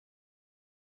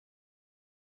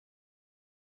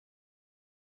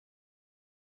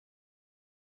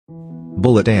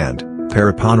Bullet ant,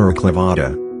 Paraponera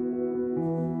clavata.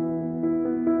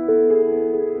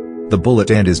 The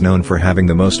bullet ant is known for having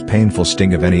the most painful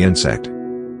sting of any insect.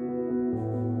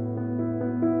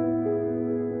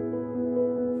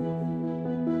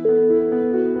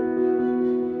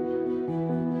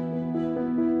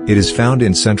 It is found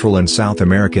in Central and South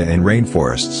America in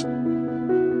rainforests.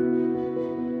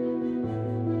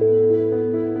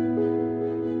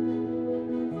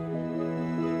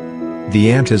 The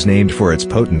ant is named for its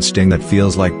potent sting that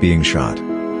feels like being shot.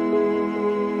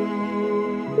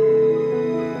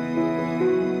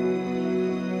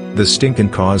 The sting can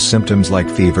cause symptoms like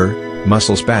fever,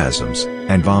 muscle spasms,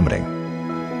 and vomiting.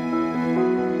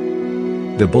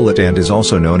 The bullet ant is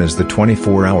also known as the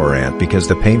 24-hour ant because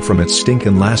the pain from its sting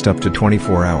can last up to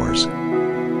 24 hours.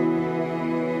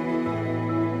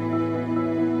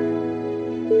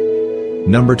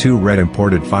 Number 2 Red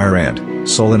imported fire ant,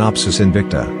 Solenopsis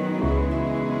invicta.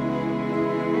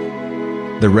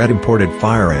 The red imported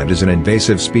fire ant is an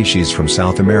invasive species from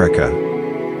South America.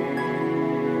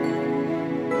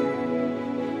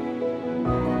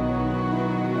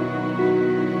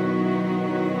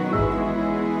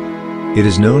 It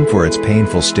is known for its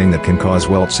painful sting that can cause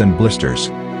welts and blisters.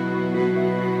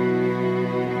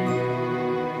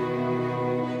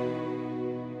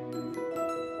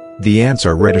 The ants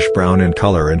are reddish-brown in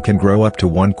color and can grow up to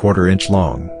 1/4 inch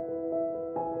long.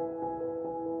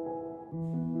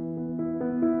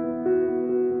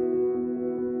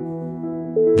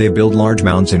 They build large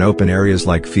mounds in open areas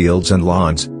like fields and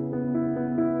lawns.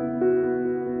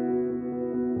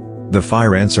 The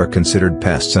fire ants are considered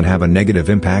pests and have a negative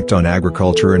impact on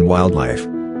agriculture and wildlife.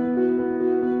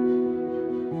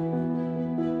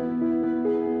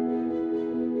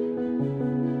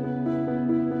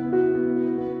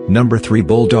 Number 3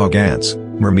 Bulldog ants,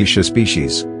 Myrmecia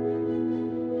species.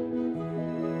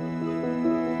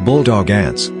 Bulldog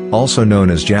ants, also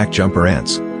known as jack-jumper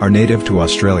ants, are native to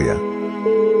Australia.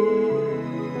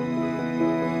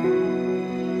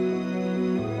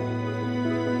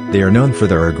 They are known for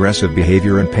their aggressive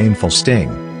behavior and painful sting.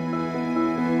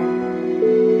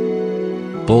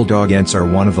 Bulldog ants are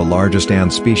one of the largest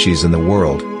ant species in the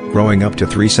world, growing up to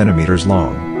 3 centimeters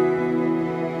long.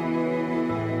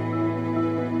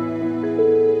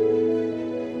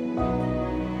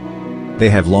 They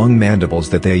have long mandibles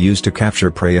that they use to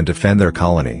capture prey and defend their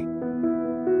colony.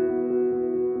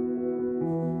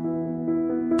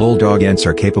 Bulldog ants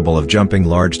are capable of jumping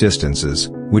large distances,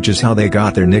 which is how they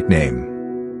got their nickname.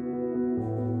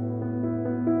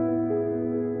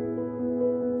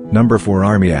 Number 4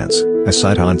 Army ants, a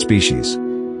Cyton species.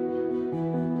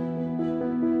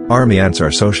 Army ants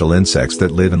are social insects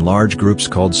that live in large groups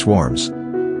called swarms.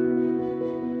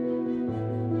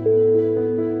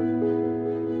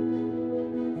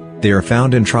 They are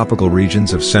found in tropical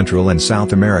regions of Central and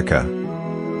South America.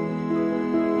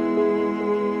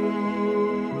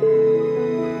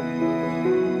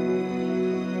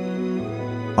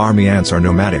 Army ants are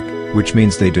nomadic, which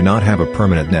means they do not have a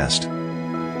permanent nest.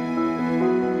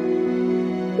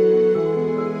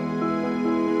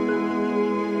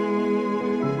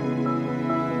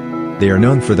 They are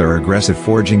known for their aggressive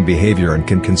foraging behavior and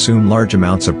can consume large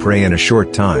amounts of prey in a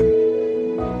short time.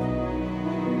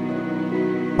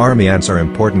 Army ants are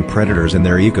important predators in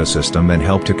their ecosystem and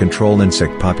help to control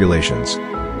insect populations.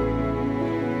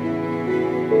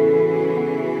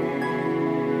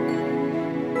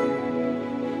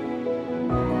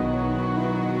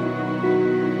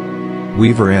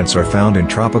 Weaver ants are found in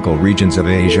tropical regions of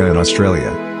Asia and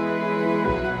Australia.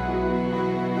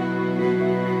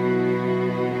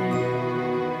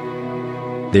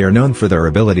 They are known for their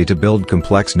ability to build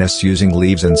complex nests using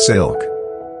leaves and silk.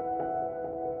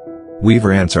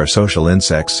 Weaver ants are social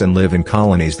insects and live in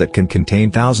colonies that can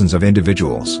contain thousands of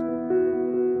individuals.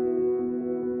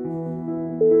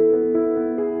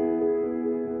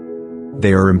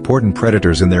 They are important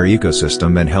predators in their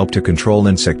ecosystem and help to control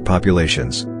insect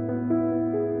populations.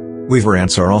 Weaver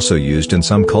ants are also used in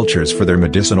some cultures for their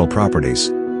medicinal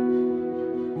properties.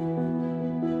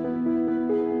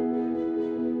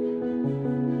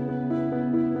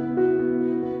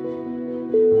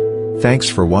 Thanks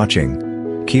for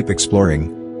watching. Keep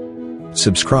exploring.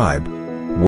 Subscribe.